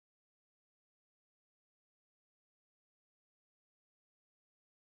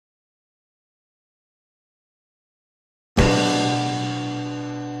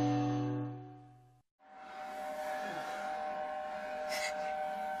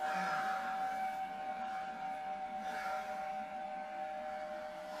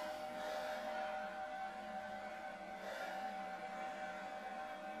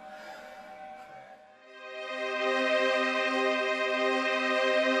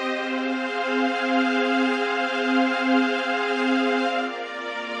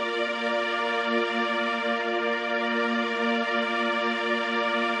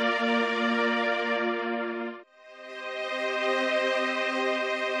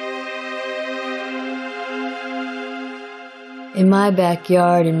In my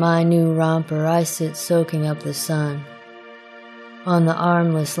backyard, in my new romper, I sit soaking up the sun on the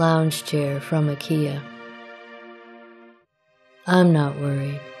armless lounge chair from IKEA. I'm not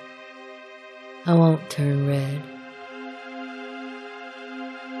worried. I won't turn red.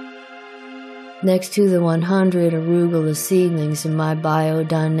 Next to the 100 arugula seedlings in my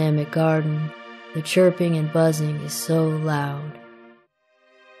biodynamic garden, the chirping and buzzing is so loud.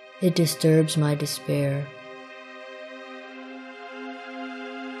 It disturbs my despair.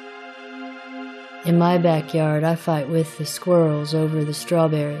 In my backyard, I fight with the squirrels over the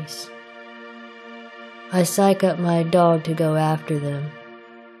strawberries. I psych up my dog to go after them.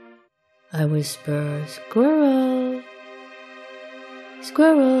 I whisper, "Squirrel,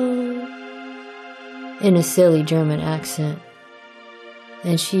 squirrel," in a silly German accent,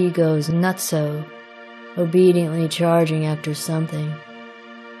 and she goes nutso, obediently charging after something.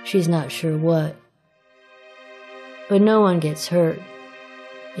 She's not sure what. But no one gets hurt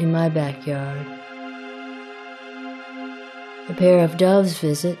in my backyard. A pair of doves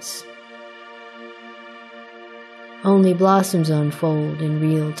visits. Only blossoms unfold in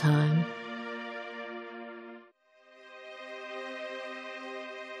real time.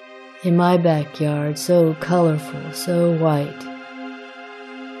 In my backyard, so colorful, so white,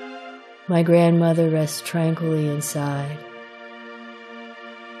 my grandmother rests tranquilly inside,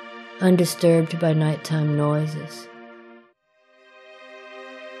 undisturbed by nighttime noises.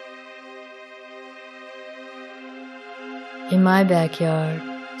 In my backyard,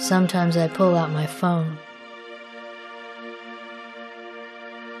 sometimes I pull out my phone,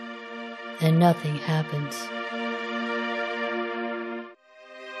 and nothing happens.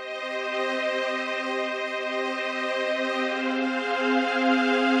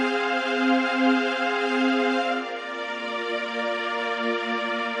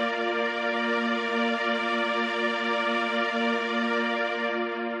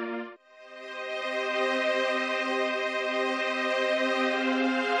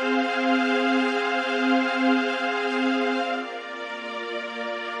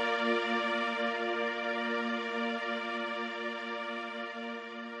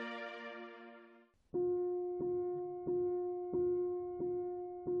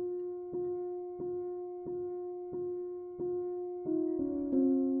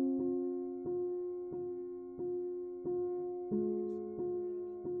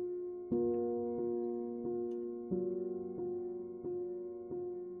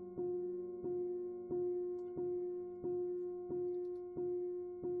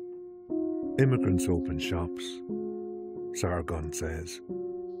 Immigrants open shops, Sargon says.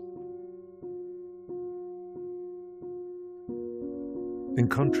 In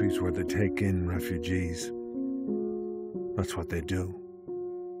countries where they take in refugees, that's what they do.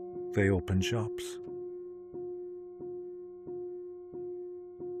 They open shops.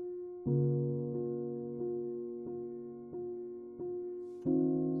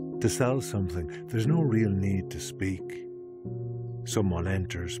 To sell something, there's no real need to speak. Someone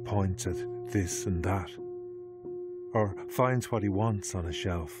enters, points at this and that, or finds what he wants on a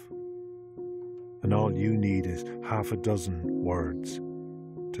shelf. And all you need is half a dozen words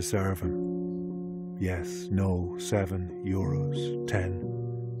to serve him. Yes, no, €7, 10.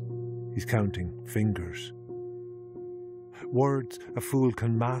 He's counting fingers. Words a fool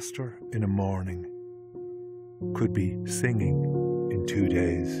can master in a morning could be singing in 2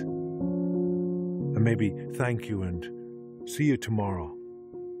 days. And maybe thank you and see you tomorrow.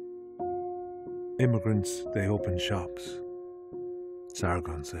 Immigrants, they open shops,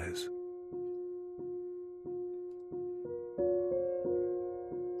 Sargon says.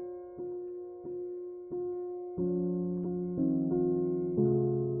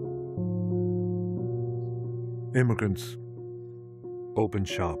 Immigrants open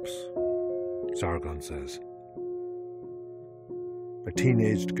shops, Sargon says. A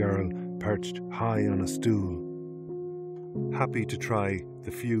teenaged girl perched high on a stool, happy to try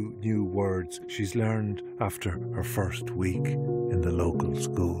the few new words she's learned after her first week in the local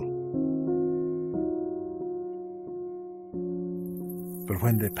school. But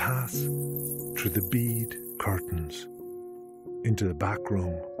when they pass through the bead curtains into the back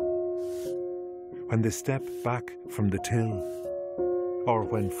room, when they step back from the till, or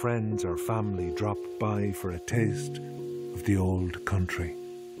when friends or family drop by for a taste of the old country,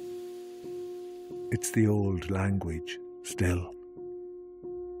 it's the old language still.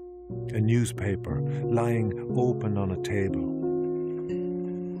 A newspaper lying open on a table.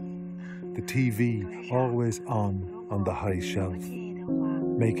 The TV always on the high shelf,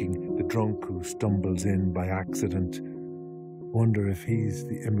 making the drunk who stumbles in by accident wonder if he's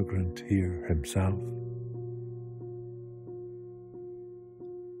the immigrant here himself.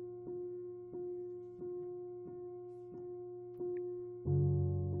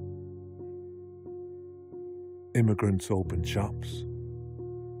 Immigrants Open shops,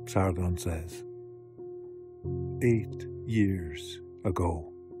 Sargon says. 8 years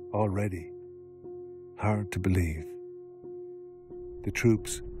ago already. Hard to believe. The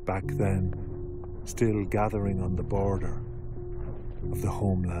troops back then still gathering on the border of the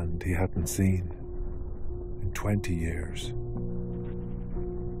homeland he hadn't seen in 20 years.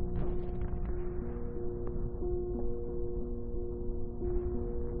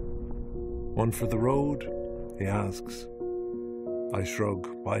 One for the road, he asks. I shrug,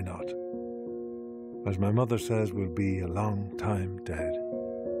 why not? As my mother says, we'll be a long time dead.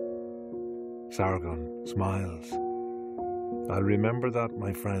 Sargon smiles. I'll remember that,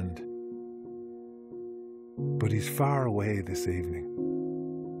 my friend. But he's far away this evening,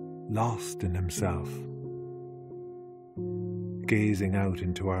 lost in himself, gazing out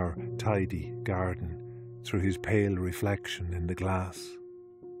into our tidy garden through his pale reflection in the glass.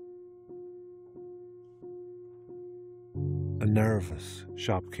 A nervous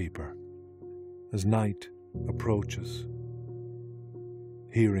shopkeeper as night approaches,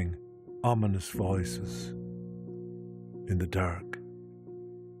 hearing ominous voices in the dark.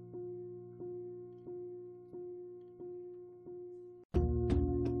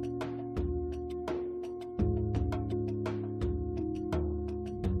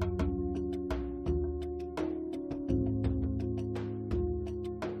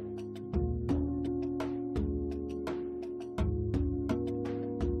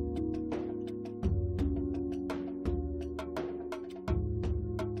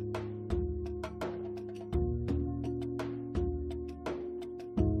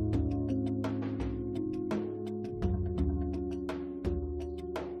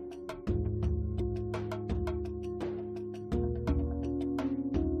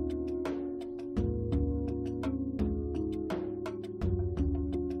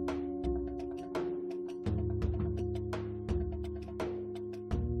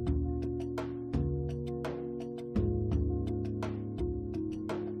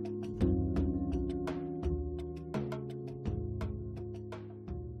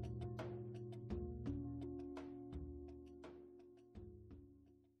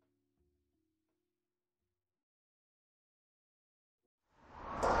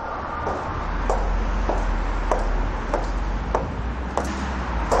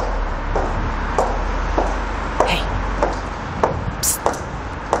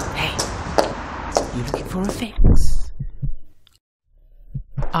 For a fix.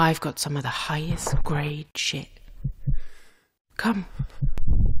 I've got some of the highest grade shit. Come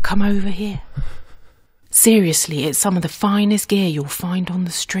over here. Seriously, it's some of the finest gear you'll find on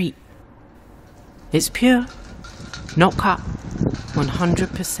the street. It's pure, not cut,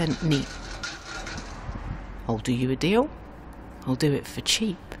 100% neat. I'll do you a deal. I'll do it for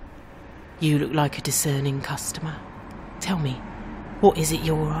cheap. You look like a discerning customer. Tell me, what is it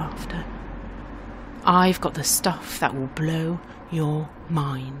you're after? I've got the stuff that will blow your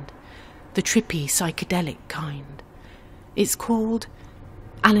mind. The trippy, psychedelic kind. It's called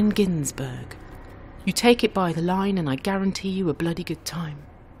Allen Ginsberg. You take it by the line and I guarantee you a bloody good time.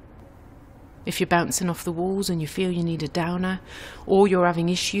 If you're bouncing off the walls and you feel you need a downer, or you're having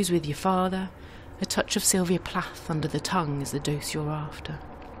issues with your father, a touch of Sylvia Plath under the tongue is the dose you're after.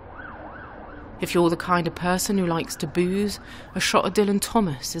 If you're the kind of person who likes to booze, a shot of Dylan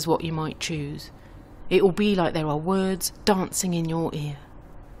Thomas is what you might choose. It will be like there are words dancing in your ear.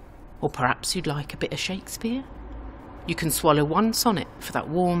 Or perhaps you'd like a bit of Shakespeare? You can swallow one sonnet for that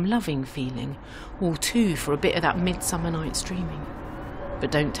warm, loving feeling, or two for a bit of that Midsummer Night's Dreaming.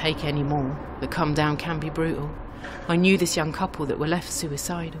 But don't take any more. The come down can be brutal. I knew this young couple that were left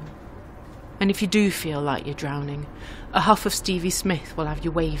suicidal. And if you do feel like you're drowning, a huff of Stevie Smith will have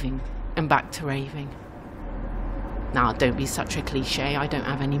you waving and back to raving. Now, don't be such a cliche, I don't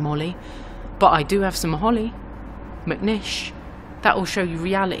have any Molly. But I do have some holly. McNish. That will show you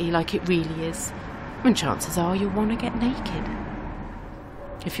reality like it really is. And chances are you'll want to get naked.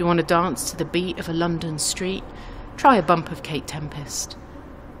 If you want to dance to the beat of a London street, try a bump of Kate Tempest.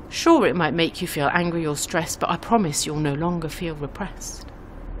 Sure, it might make you feel angry or stressed, but I promise you'll no longer feel repressed.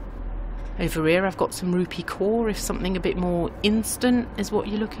 Over here I've got some rupee core if something a bit more instant is what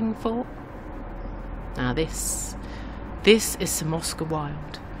you're looking for. Now this is some Oscar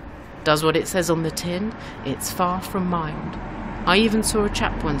Wilde. Does what it says on the tin, it's far from mild. I even saw a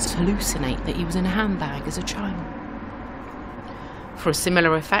chap once hallucinate that he was in a handbag as a child. For a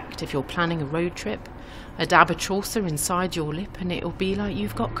similar effect, if you're planning a road trip, a dab of Chaucer inside your lip and it'll be like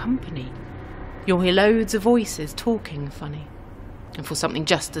you've got company. You'll hear loads of voices talking funny. And for something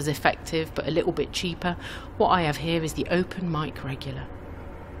just as effective but a little bit cheaper, what I have here is the open mic regular.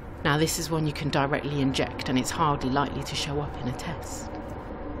 Now this is one you can directly inject and it's hardly likely to show up in a test.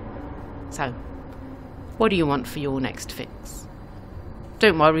 So, what do you want for your next fix?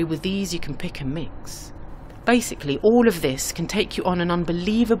 Don't worry, with these you can pick and mix. Basically, all of this can take you on an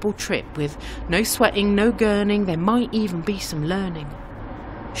unbelievable trip with no sweating, no gurning, there might even be some learning.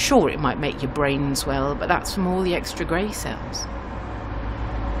 Sure, it might make your brain swell, but that's from all the extra grey cells.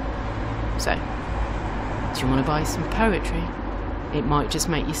 So, do you want to buy some poetry? It might just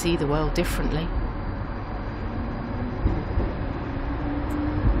make you see the world differently.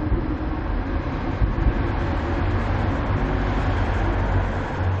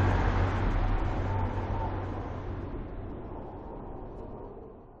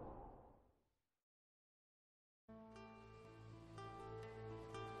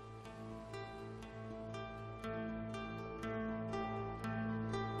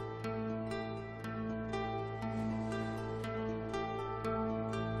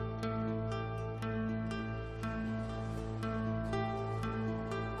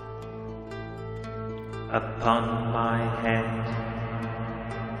 Upon my head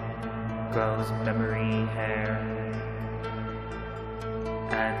grows memory hair,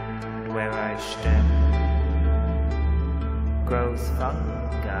 and where I step grows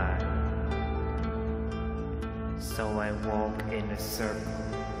fungi. So I walk in a circle,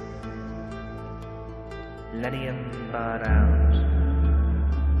 letting 'em bud out,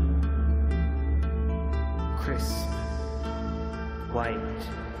 crisp, white,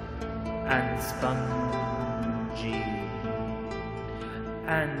 and spongy,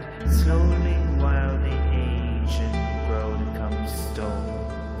 and slowly while they age and grow to become stone.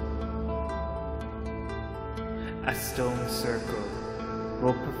 A stone circle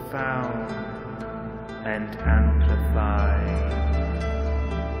will profound and amplify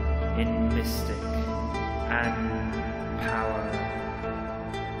in mystic and power,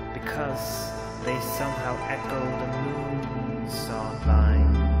 because they somehow echo the moon's soft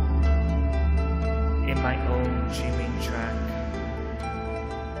line. In my own dreaming track,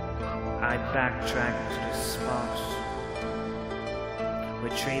 I backtrack to the spot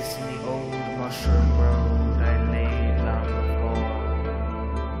where tracing the old mushroom road I laid long before.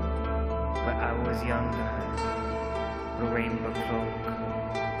 When I was younger, a rainbow cloak,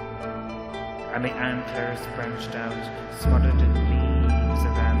 and the antlers branched out, smothered in leaves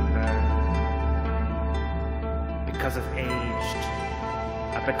of amber. Because of age,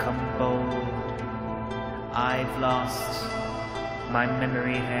 I've become bold. I've lost my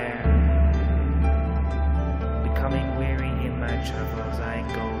memory hair, becoming weary in my travels. I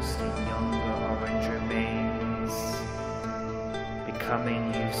ghost in younger orange remains,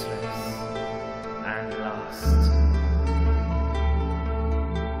 becoming useless and lost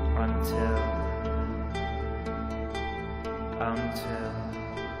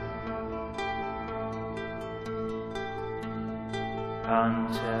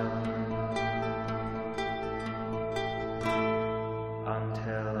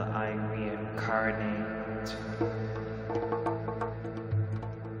until I reincarnate.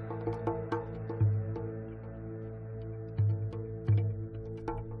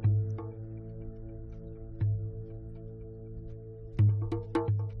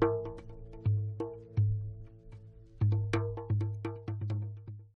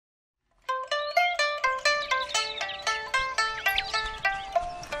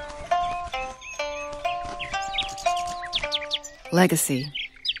 Legacy.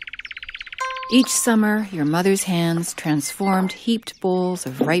 Each summer, your mother's hands transformed heaped bowls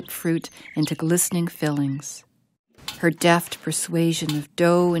of ripe fruit into glistening fillings. Her deft persuasion of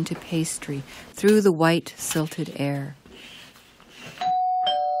dough into pastry through the white, silted air.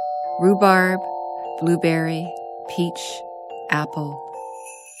 Rhubarb, blueberry, peach, apple.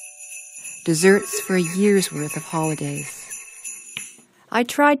 Desserts for a year's worth of holidays. I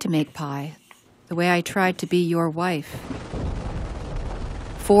tried to make pie, the way I tried to be your wife.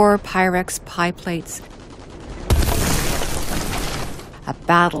 4 Pyrex pie plates, a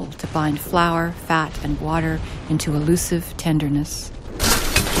battle to bind flour, fat, and water into elusive tenderness.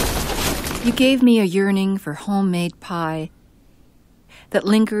 You gave me a yearning for homemade pie that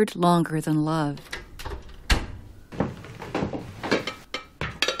lingered longer than love,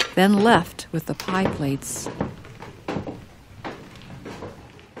 then left with the pie plates.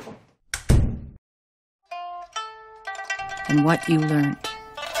 And what you learnt.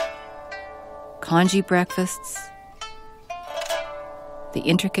 Congee breakfasts, the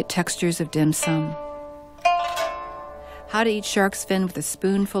intricate textures of dim sum, how to eat shark's fin with a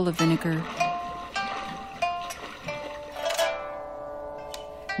spoonful of vinegar,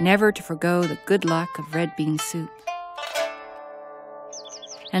 never to forgo the good luck of red bean soup,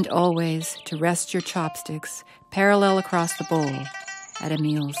 and always to rest your chopsticks parallel across the bowl at a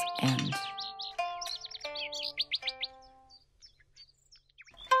meal's end.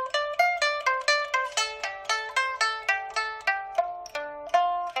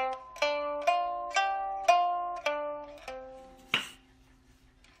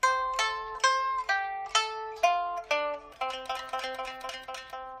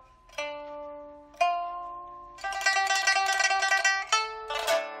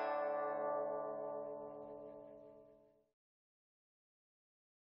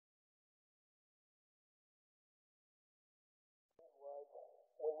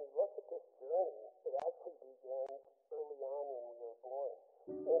 When we look at this journey, it actually began early on when we were born.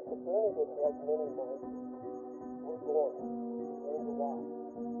 And it's a journey that has many markers. We're born, we learn to walk,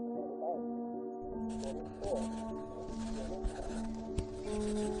 we learn to hike,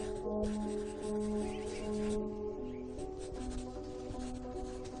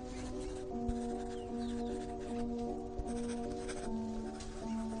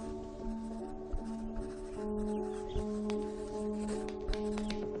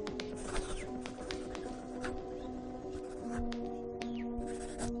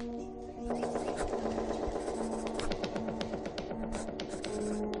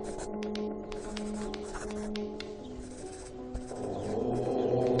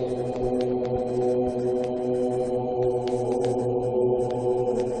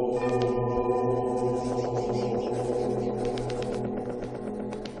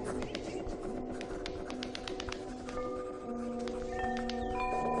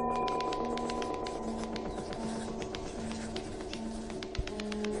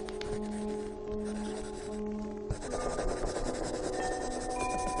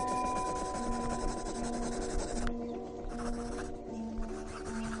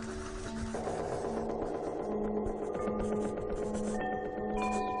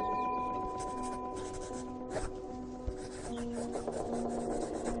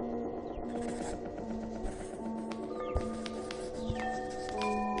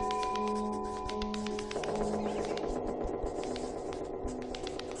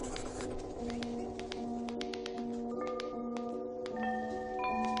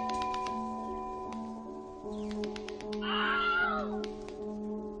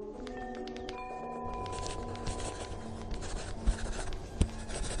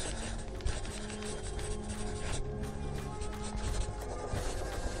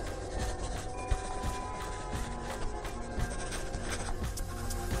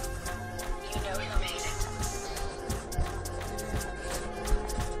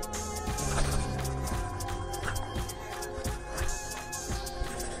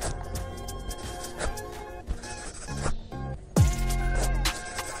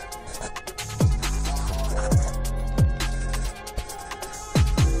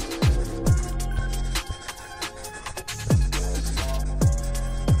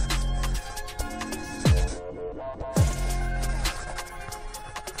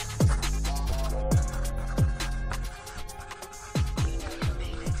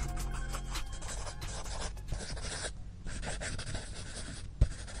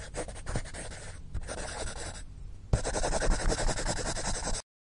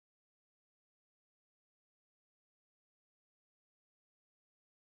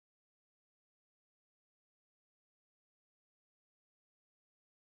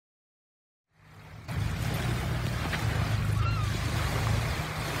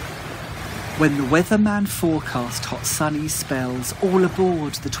 When the weatherman forecast hot sunny spells, all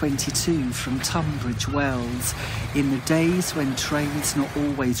aboard the 22 from Tunbridge Wells. In the days when trains not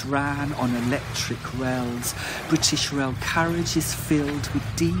always ran on electric rails, British rail carriages filled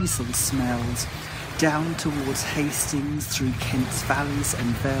with diesel smells. Down towards Hastings, through Kent's valleys and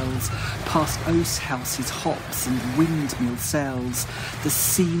vales, past oast houses, hops and windmill cells, the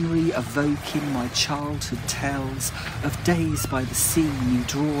scenery evoking my childhood tells of days by the sea me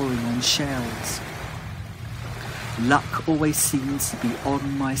drawing on shells. Luck always seems to be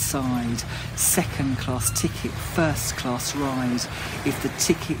on my side. Second-class ticket, first-class ride. If the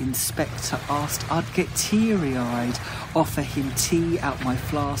ticket inspector asked, I'd get teary-eyed. Offer him tea out my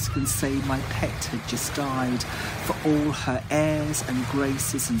flask and say my pet had just died. For all her airs and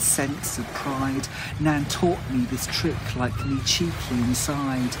graces and sense of pride, Nan taught me this trick like me cheeky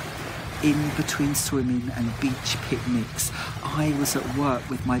inside. In between swimming and beach picnics, I was at work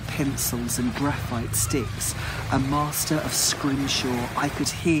with my pencils and graphite sticks. A master of scrimshaw, I could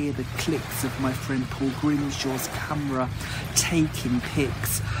hear the clicks of my friend Paul Grimshaw's camera taking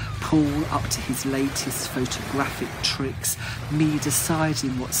pics. Paul up to his latest photographic tricks, me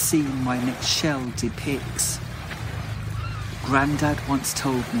deciding what scene my next shell depicts. Grandad once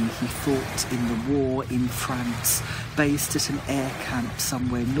told me he fought in the war in France, based at an air camp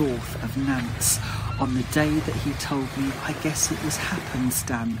somewhere north of Nantes. On the day that he told me, I guess it was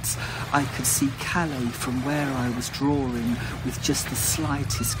happenstance, I could see Calais from where I was drawing with just the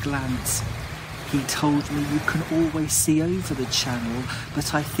slightest glance. He told me you can always see over the channel,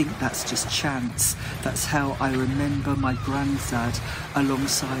 but I think that's just chance. That's how I remember my granddad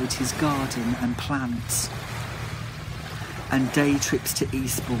alongside his garden and plants. And day trips to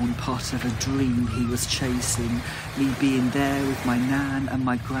Eastbourne, part of a dream he was chasing. Me being there with my Nan and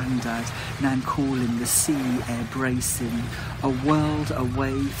my grandad, Nan calling the sea air bracing. A world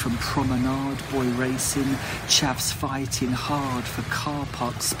away from promenade boy racing, chavs fighting hard for car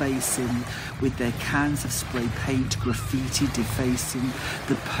park spacing, with their cans of spray paint graffiti defacing,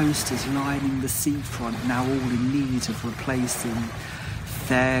 the posters lining the seafront now all in need of replacing.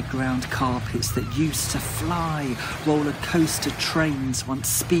 Fairground carpets that used to fly, roller coaster trains once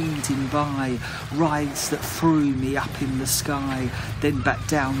speeding by, rides that threw me up in the sky, then back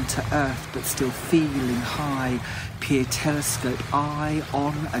down to earth but still feeling high. Peer telescope eye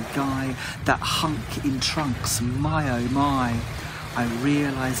on a guy, that hunk in trunks, my oh my. I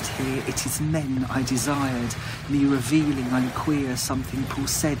realised here it is men I desired, me revealing I'm queer, something Paul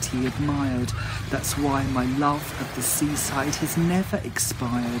said he admired. That's why my love of the seaside has never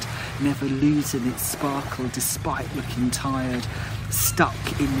expired, never losing its sparkle despite looking tired. Stuck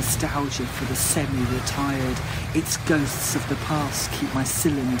in nostalgia for the semi-retired, its ghosts of the past keep my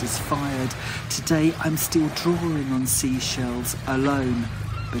cylinders fired. Today I'm still drawing on seashells, alone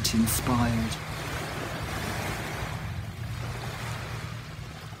but inspired.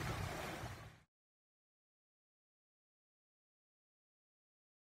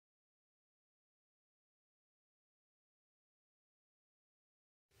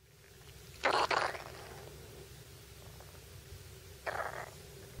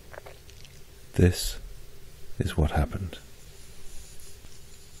 This is what happened.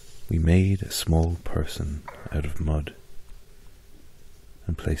 We made a small person out of mud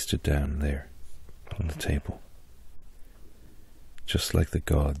and placed it down there on the table. Just like the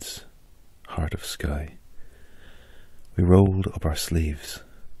gods, heart of sky, we rolled up our sleeves,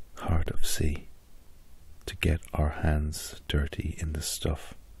 heart of sea, to get our hands dirty in the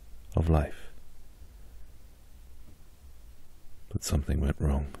stuff of life. But something went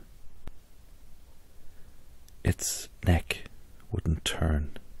wrong. Its neck wouldn't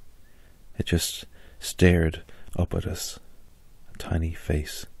turn. It just stared up at us, a tiny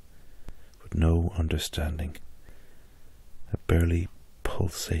face with no understanding, a barely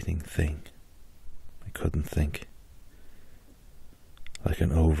pulsating thing. I couldn't think. Like an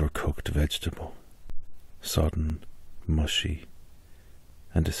overcooked vegetable, sodden, mushy,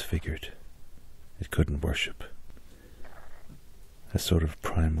 and disfigured. It couldn't worship. A sort of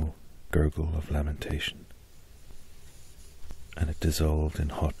primal gurgle of lamentation. And it dissolved in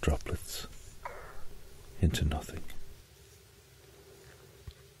hot droplets into nothing.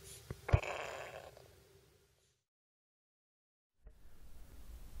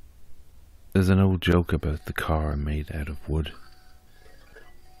 There's an old joke about the car made out of wood.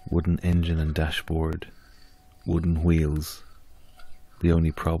 Wooden engine and dashboard, wooden wheels. The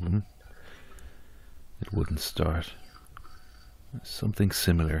only problem? It wouldn't start. There's something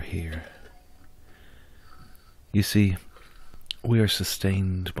similar here. You see, we are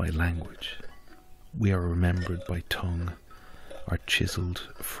sustained by language. We are remembered by tongue, are chiselled,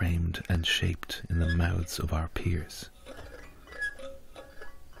 framed and shaped in the mouths of our peers.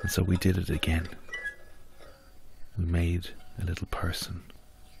 And so we did it again. We made a little person,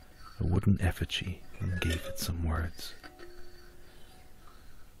 a wooden effigy, and gave it some words.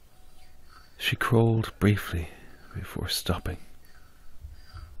 She crawled briefly before stopping,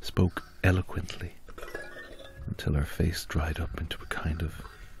 spoke eloquently, until her face dried up into a kind of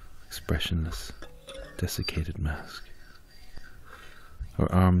expressionless, desiccated mask.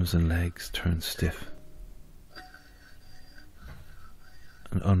 Her arms and legs turned stiff.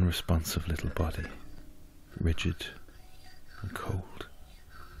 An unresponsive little body, rigid and cold.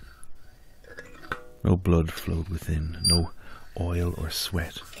 No blood flowed within, no oil or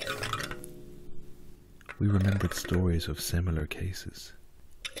sweat. We remembered stories of similar cases.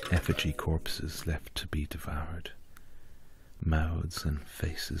 Effigy corpses left to be devoured, mouths and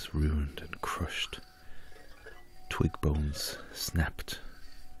faces ruined and crushed, twig bones snapped,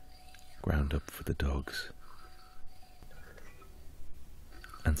 ground up for the dogs.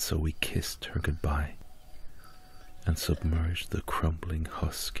 And so we kissed her goodbye and submerged the crumbling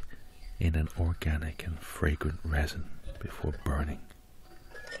husk in an organic and fragrant resin before burning.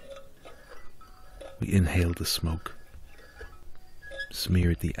 We inhaled the smoke,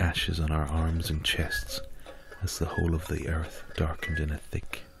 smeared the ashes on our arms and chests as the whole of the earth darkened in a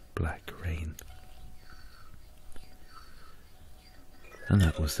thick black rain. And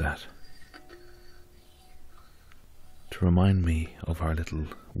that was that. To remind me of our little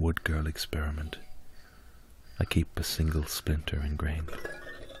wood girl experiment, I keep a single splinter ingrained,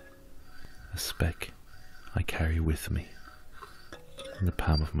 a speck I carry with me in the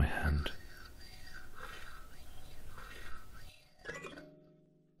palm of my hand.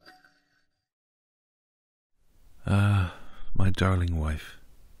 Ah, my darling wife,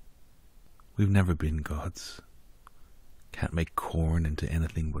 we've never been gods. Can't make corn into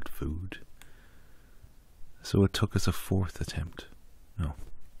anything but food. So it took us a fourth attempt. No,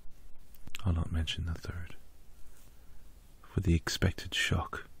 I'll not mention the third. For the expected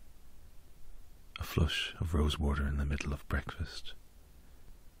shock. A flush of rose water in the middle of breakfast.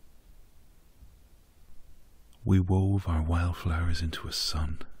 We wove our wildflowers into a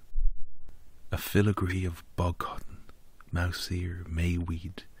sun. A filigree of bog cotton, mouse ear,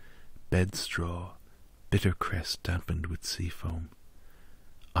 mayweed, bed straw, bitter cress dampened with sea foam,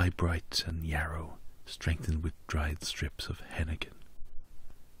 eyebright and yarrow strengthened with dried strips of henequen.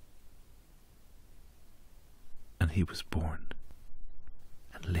 And he was born,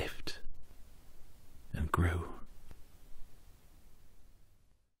 and lived, and grew.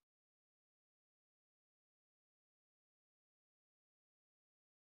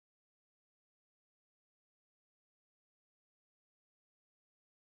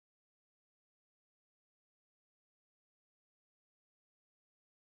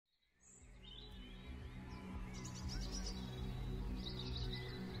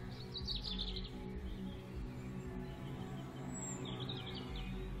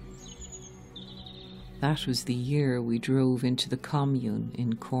 That was the year we drove into the commune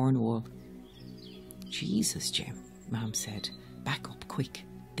in Cornwall. Jesus, Jim, Mum said. Back up quick.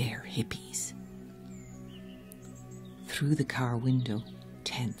 They're hippies. Through the car window,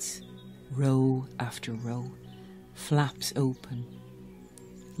 tents, row after row, flaps open.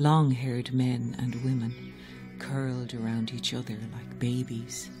 Long-haired men and women curled around each other like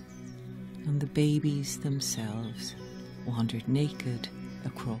babies. And the babies themselves wandered naked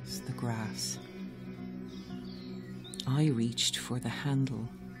across the grass. I reached for the handle,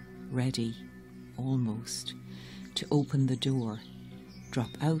 ready, almost, to open the door,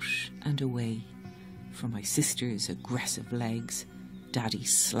 drop out and away from my sister's aggressive legs,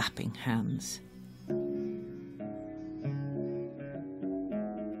 Daddy's slapping hands.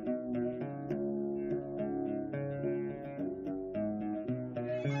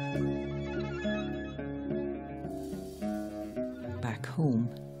 Back home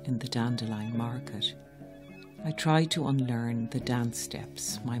in the Dandelion Market, I tried to unlearn the dance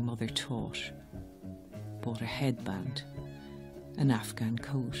steps my mother taught. Bought a headband, an Afghan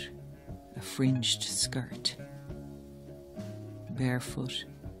coat, a fringed skirt. Barefoot,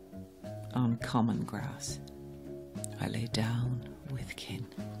 on common grass, I lay down with kin.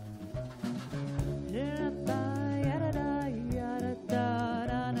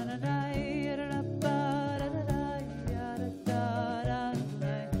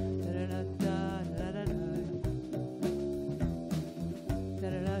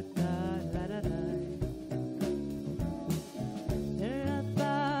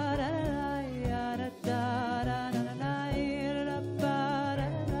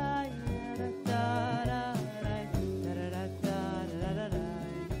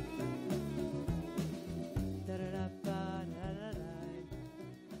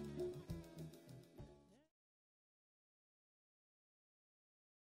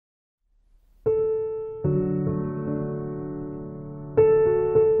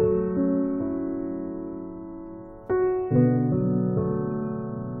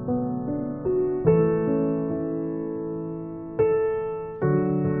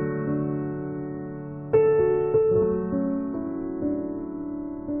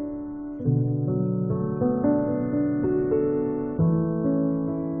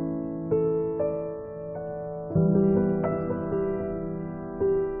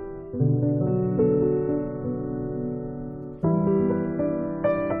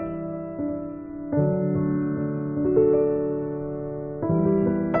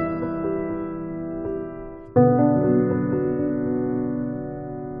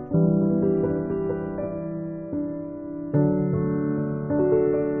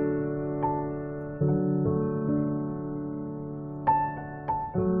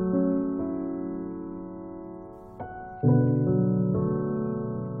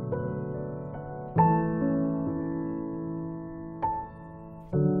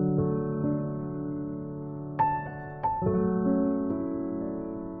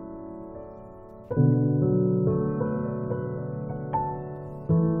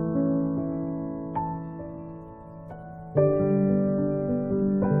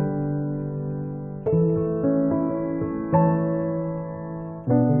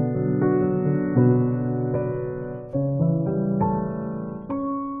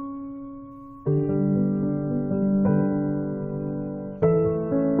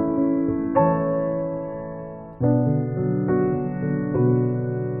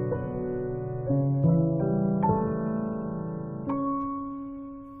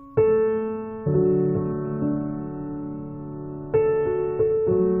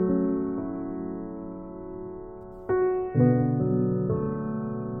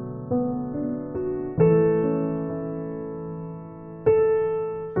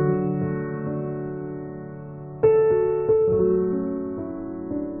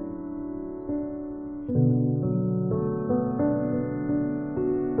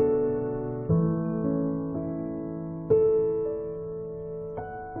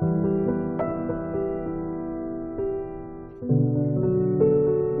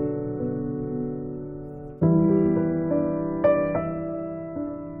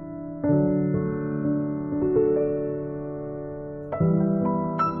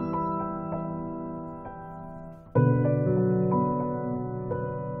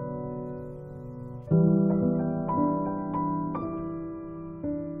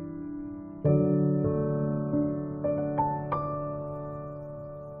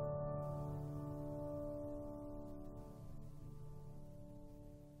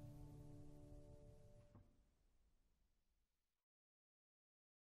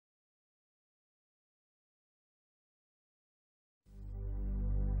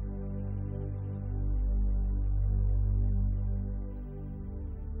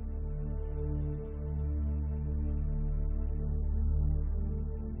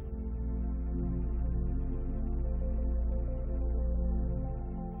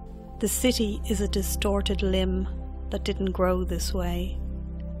 The city is a distorted limb that didn't grow this way.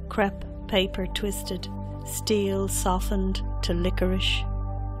 Crepe paper twisted, steel softened to licorice.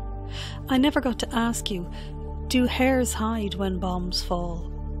 I never got to ask you, do hares hide when bombs fall?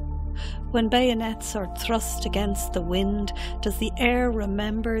 When bayonets are thrust against the wind, does the air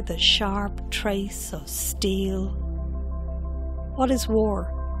remember the sharp trace of steel? What is war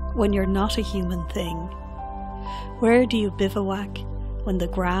when you're not a human thing? Where do you bivouac when the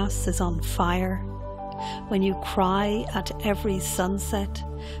grass is on fire? When you cry at every sunset,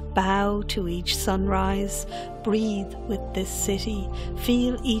 bow to each sunrise, breathe with this city,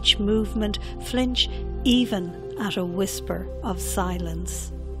 feel each movement, flinch even at a whisper of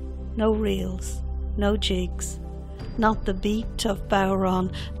silence. No reels, no jigs, not the beat of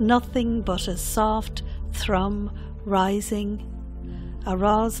Boran, nothing but a soft thrum rising, a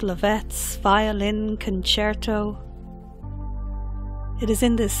Ros Levet's violin concerto. It is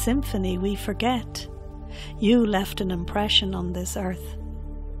in this symphony we forget. You left an impression on this earth.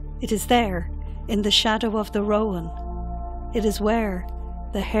 It is there, in the shadow of the rowan. It is where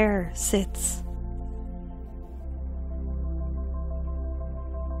the hare sits.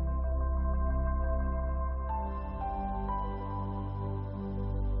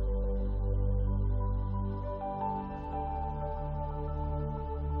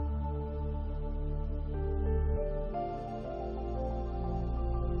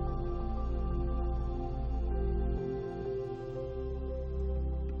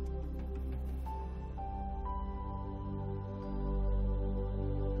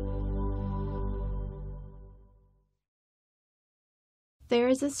 There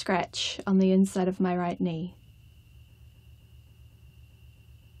is a scratch on the inside of my right knee.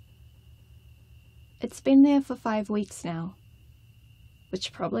 It's been there for 5 weeks now,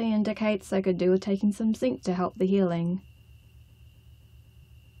 which probably indicates I could do with taking some zinc to help the healing.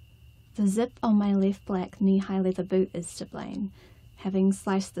 The zip on my left black knee-high leather boot is to blame, having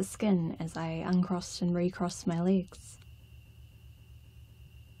sliced the skin as I uncrossed and recrossed my legs.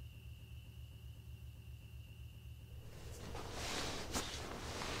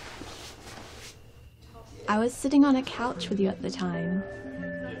 I was sitting on a couch with you at the time.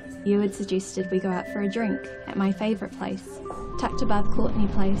 You had suggested we go out for a drink at my favourite place, tucked above Courtney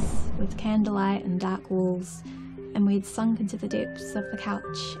Place, with candlelight and dark walls, and we had sunk into the depths of the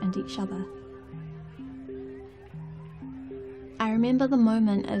couch and each other. I remember the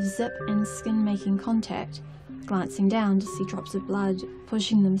moment of zip and skin making contact, glancing down to see drops of blood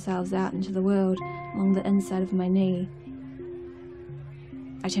pushing themselves out into the world along the inside of my knee.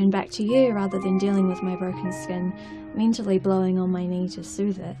 I turned back to you rather than dealing with my broken skin, mentally blowing on my knee to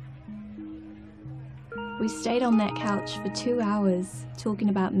soothe it. We stayed on that couch for 2 hours, talking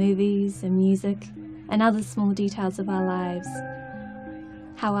about movies and music and other small details of our lives.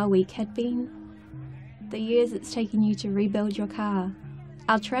 How our week had been, the years it's taken you to rebuild your car,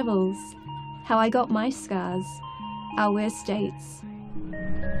 our travels, how I got my scars, our worst dates.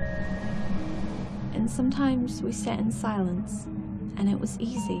 And sometimes we sat in silence, and it was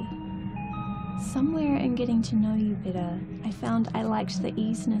easy. Somewhere in getting to know you better, I found I liked the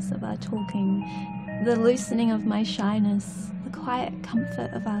easiness of our talking, the loosening of my shyness, the quiet comfort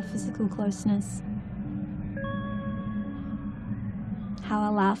of our physical closeness. How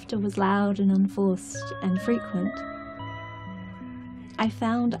our laughter was loud and unforced and frequent. I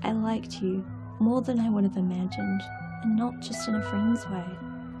found I liked you more than I would have imagined, and not just in a friend's way.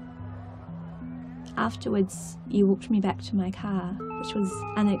 Afterwards, you walked me back to my car, which was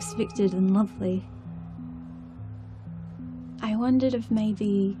unexpected and lovely. I wondered if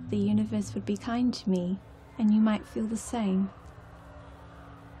maybe the universe would be kind to me, and you might feel the same.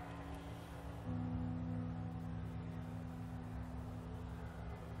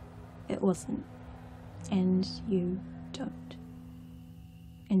 It wasn't, and you don't.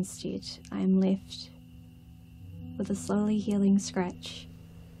 Instead, I am left with a slowly healing scratch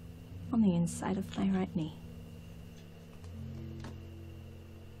on the inside of my right knee.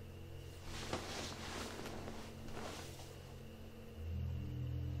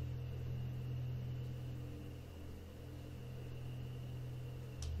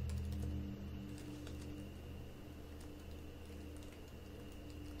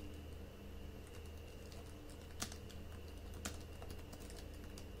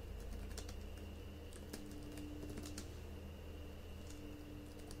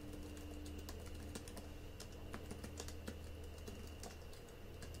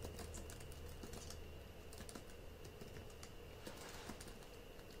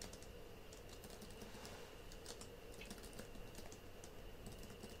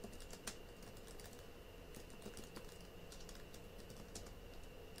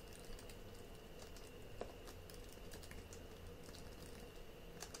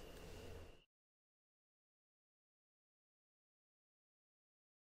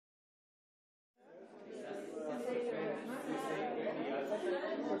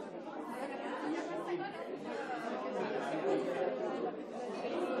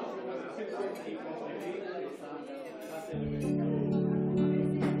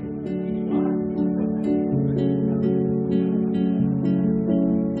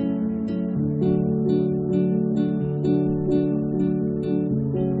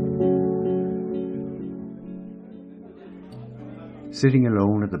 Sitting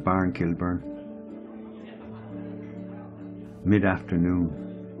alone at the barn Kilburn, mid-afternoon,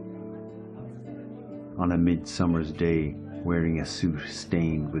 on a midsummer's day, wearing a suit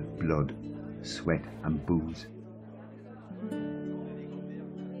stained with blood, sweat and booze,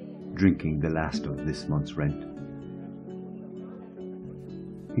 drinking the last of this month's rent.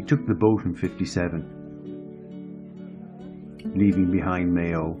 He took the boat in '57, leaving behind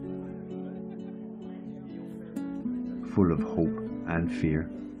Mayo, full of hope and fear,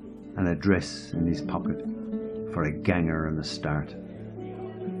 an address in his pocket for a ganger and a start.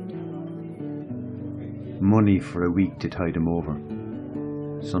 Money for a week to tide him over,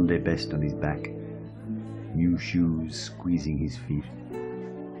 Sunday best on his back, new shoes squeezing his feet.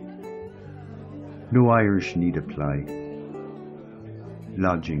 No Irish need apply,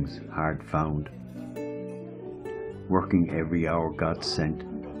 lodgings hard found, working every hour God sent,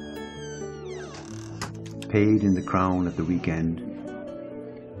 paid in the Crown at the weekend,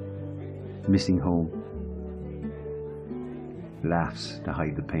 missing home, laughs to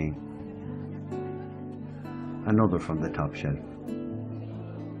hide the pain. Another from the top shelf.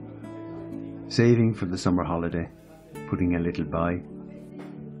 Saving for the summer holiday, putting a little by.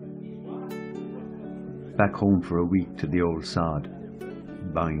 Back home for a week to the old sod,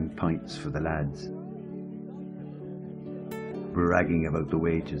 buying pints for the lads. Bragging about the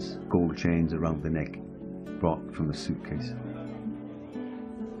wages, gold chains around the neck, brought from a suitcase.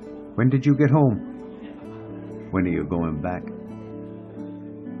 When did you get home? When are you going back?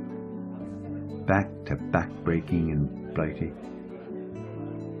 Back to back-breaking and blighty.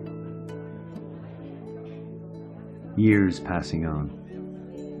 Years passing on,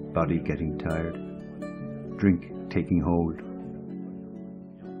 body getting tired, drink taking hold.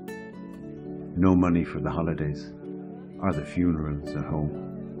 No money for the holidays or the funerals at home.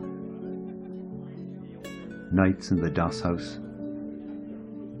 Nights in the doss house,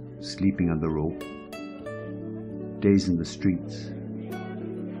 sleeping on the rope, days in the streets,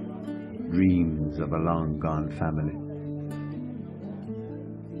 dreams of a long-gone family,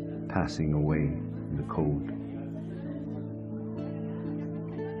 passing away in the cold.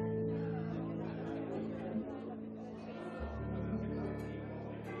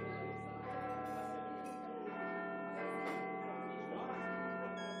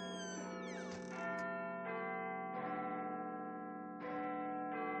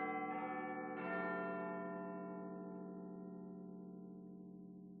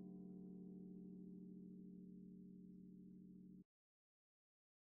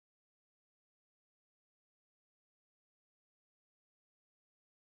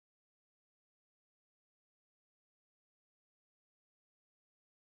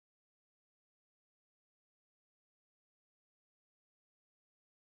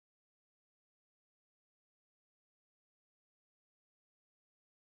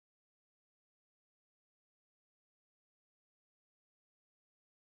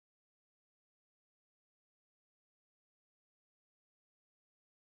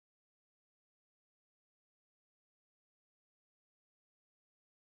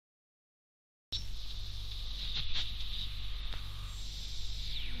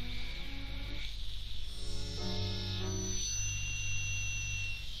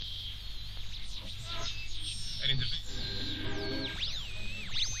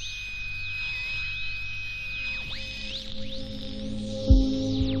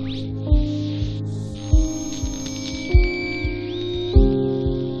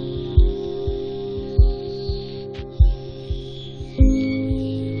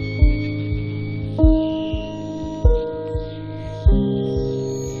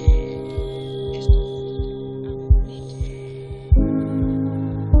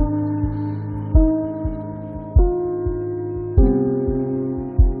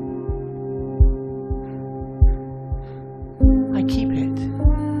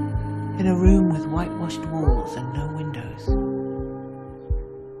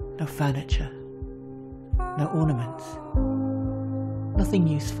 Furniture, no ornaments, nothing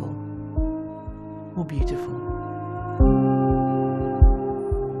useful or beautiful.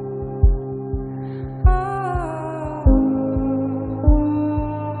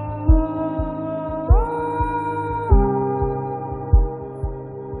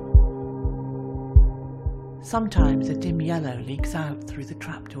 Sometimes a dim yellow leaks out through the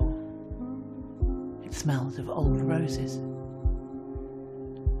trapdoor. It smells of old roses.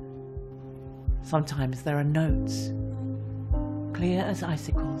 Sometimes there are notes clear as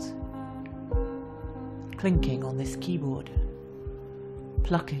icicles, clinking on this keyboard,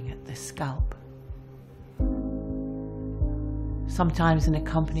 plucking at this scalp. Sometimes an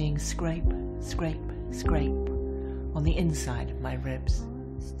accompanying scrape, scrape, scrape on the inside of my ribs,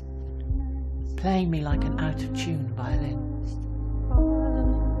 playing me like an out-of-tune violin.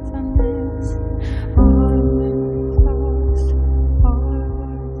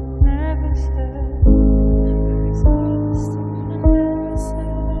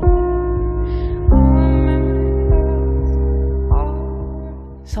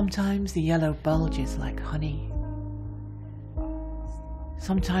 Sometimes the yellow bulges like honey.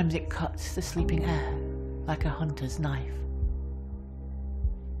 Sometimes it cuts the sleeping air like a hunter's knife.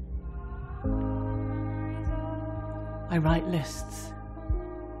 I write lists,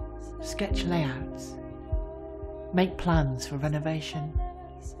 sketch layouts, make plans for renovation,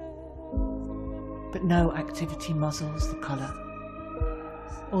 but no activity muzzles the colour,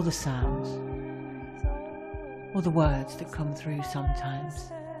 or the sounds, or the words that come through sometimes.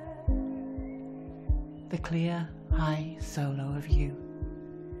 The clear, high solo of you,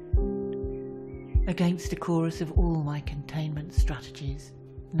 against a chorus of all my containment strategies,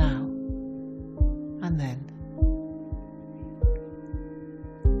 now and then.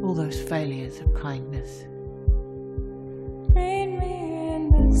 All those failures of kindness,